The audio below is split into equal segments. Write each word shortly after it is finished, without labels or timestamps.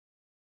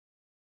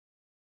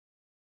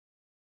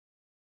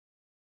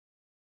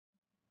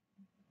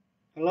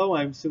Hello,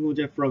 I'm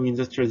Seungwoo from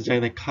Industrial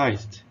Design at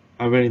KAIST.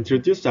 I will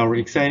introduce our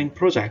exciting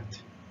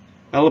project,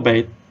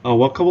 Elevate, a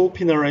walkable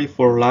pin array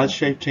for large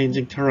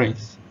shape-changing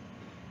terrains.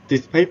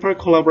 This paper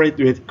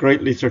collaborates with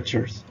great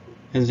researchers,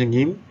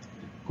 Hyunseung,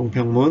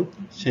 Kongpyung,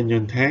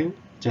 Shan-Yuan Teng,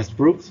 Jess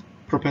Brooks,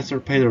 Professor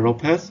Pedro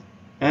Lopes,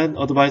 and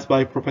advised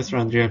by Professor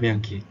Andrea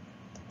Bianchi.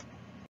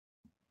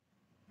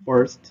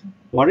 First,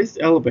 what is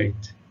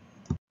Elevate?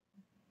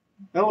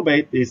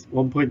 Elevate is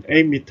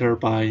 1.8 meter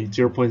by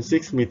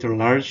 0.6 meter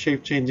large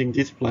shape-changing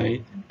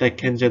display that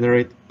can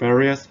generate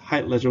various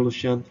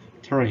high-resolution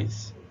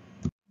terrains.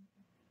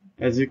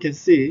 As you can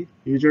see,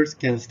 users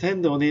can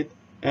stand on it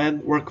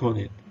and work on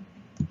it.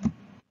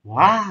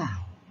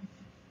 Wow!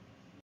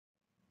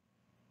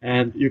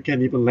 And you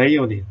can even lay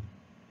on it.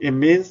 It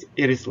means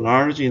it is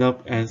large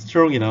enough and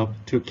strong enough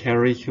to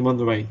carry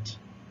human weight.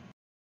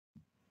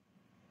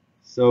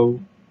 So,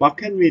 what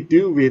can we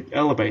do with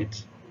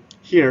Elevate?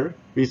 Here,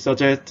 we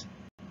suggest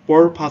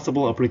 4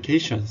 possible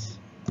applications.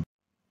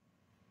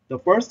 The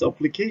first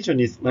application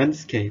is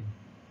landscape.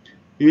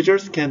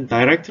 Users can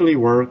directly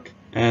work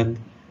and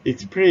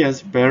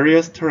experience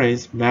various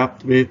terrains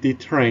mapped with the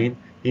terrain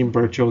in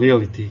virtual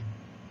reality.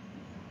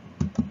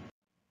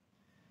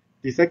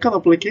 The second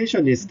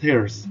application is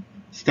stairs.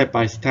 Step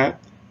by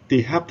step,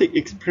 the haptic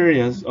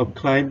experience of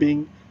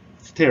climbing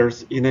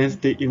stairs enhances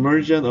the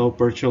immersion of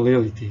virtual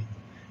reality.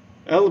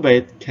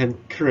 Elevate can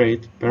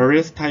create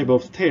various types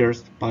of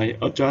stairs by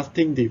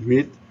adjusting the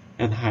width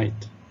and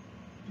height.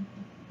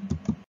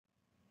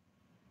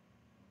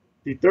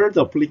 The third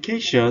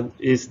application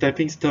is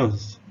stepping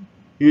stones.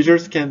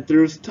 Users can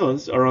throw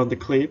stones around the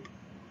cliff,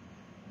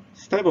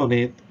 step on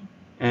it,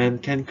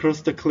 and can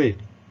cross the cliff.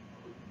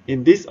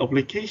 In this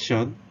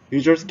application,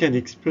 users can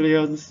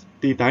experience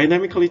the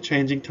dynamically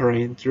changing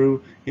terrain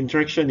through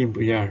interaction in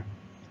VR.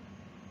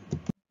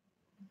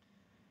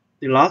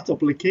 The last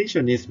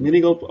application is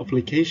minigolf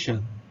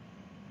application.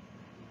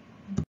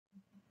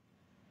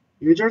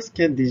 Users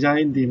can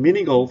design the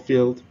minigolf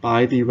field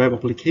by the web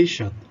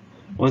application.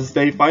 Once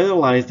they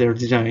finalize their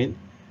design,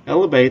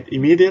 Elevate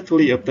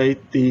immediately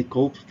updates the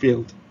golf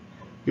field.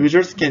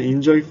 Users can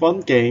enjoy fun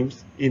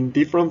games in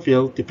different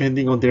fields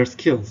depending on their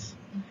skills.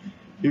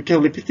 You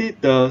can repeat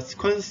the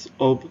sequence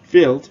of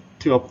fields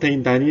to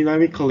obtain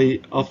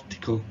dynamically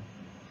obstacle.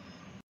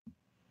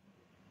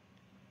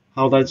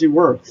 How does it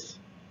work?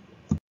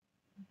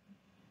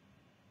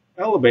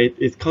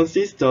 Elevate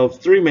consists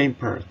of 3 main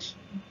parts: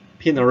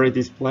 pin array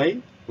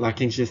display,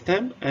 locking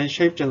system, and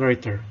shape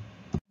generator.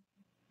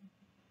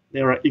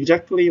 There are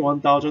exactly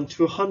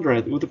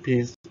 1,200 wood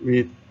pins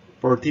with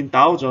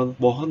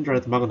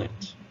 14,100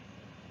 magnets.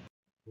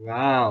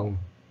 Wow!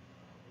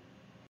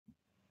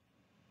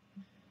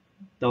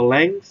 The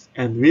length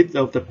and width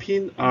of the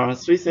pin are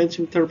 3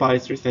 cm by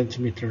 3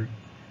 cm,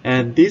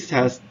 and this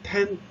has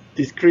 10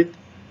 discrete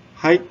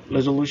height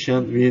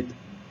resolution with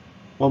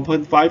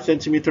 1.5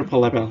 cm per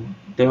level.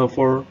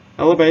 Therefore,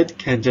 Elevate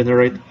can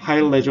generate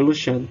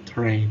high-resolution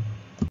terrain.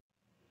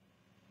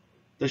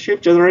 The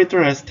shape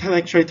generator has 10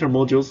 actuator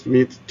modules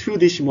with 2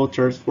 DC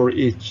motors for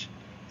each,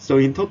 so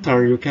in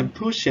total you can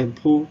push and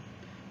pull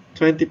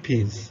 20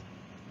 pins,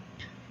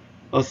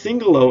 a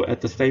single row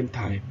at the same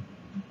time.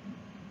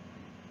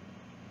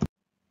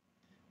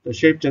 The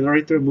shape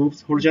generator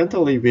moves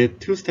horizontally with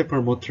 2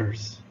 stepper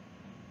motors.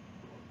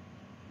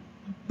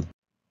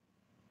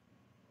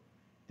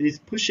 This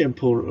push and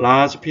pull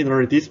large pin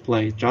array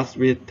display just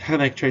with 10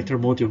 actuator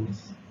modules.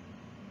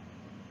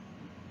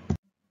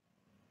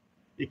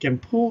 It can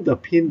pull the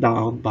pin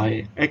down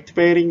by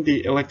activating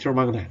the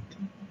electromagnet.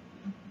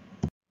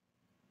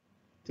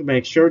 To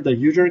make sure the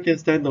user can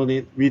stand on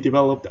it, we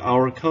developed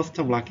our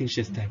custom locking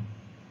system.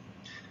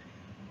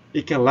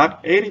 It can lock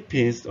 80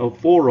 pins of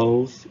 4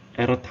 rows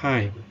at a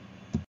time.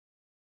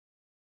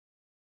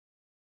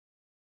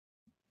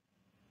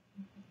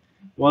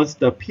 Once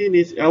the pin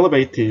is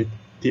elevated,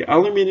 the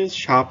aluminum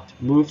shaft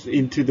moves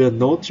into the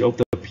notch of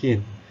the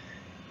pin.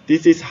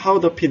 This is how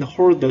the pin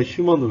holds the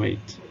human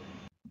weight.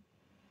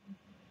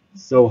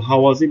 So how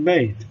was it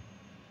made?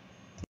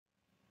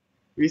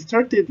 We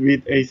started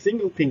with a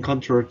single pin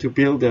controller to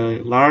build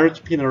a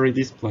large pin array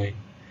display.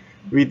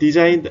 We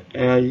designed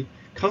a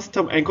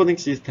custom encoding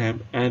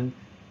system and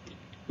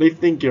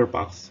lifting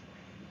gearbox,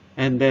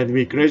 and then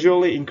we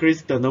gradually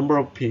increased the number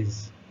of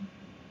pins.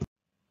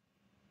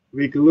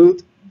 We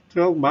glued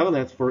 12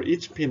 magnets for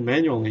each pin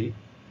manually.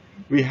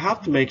 We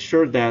have to make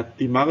sure that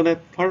the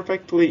magnet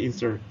perfectly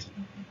inserts,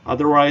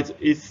 otherwise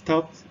it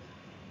stops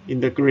in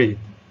the grid.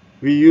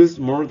 We used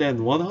more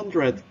than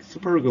 100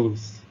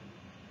 superglues.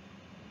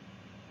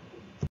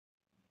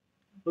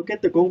 Look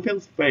at the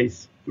Kongpyung's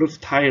face, looks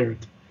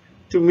tired.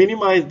 To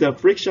minimize the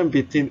friction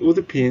between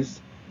wood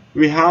pins,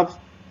 we have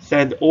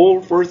sand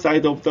all 4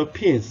 sides of the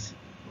pins.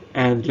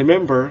 And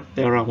remember,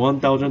 there are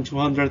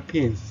 1,200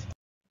 pins.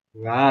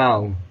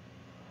 Wow!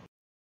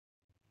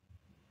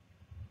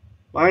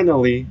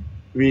 Finally,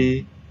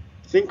 we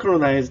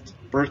synchronized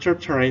virtual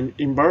terrain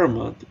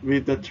environment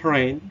with the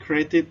terrain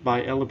created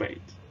by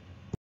Elevate.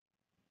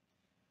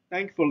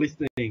 Thanks for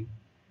listening.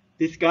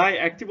 This guy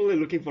actively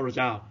looking for a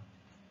job.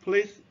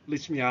 please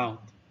reach me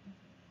out.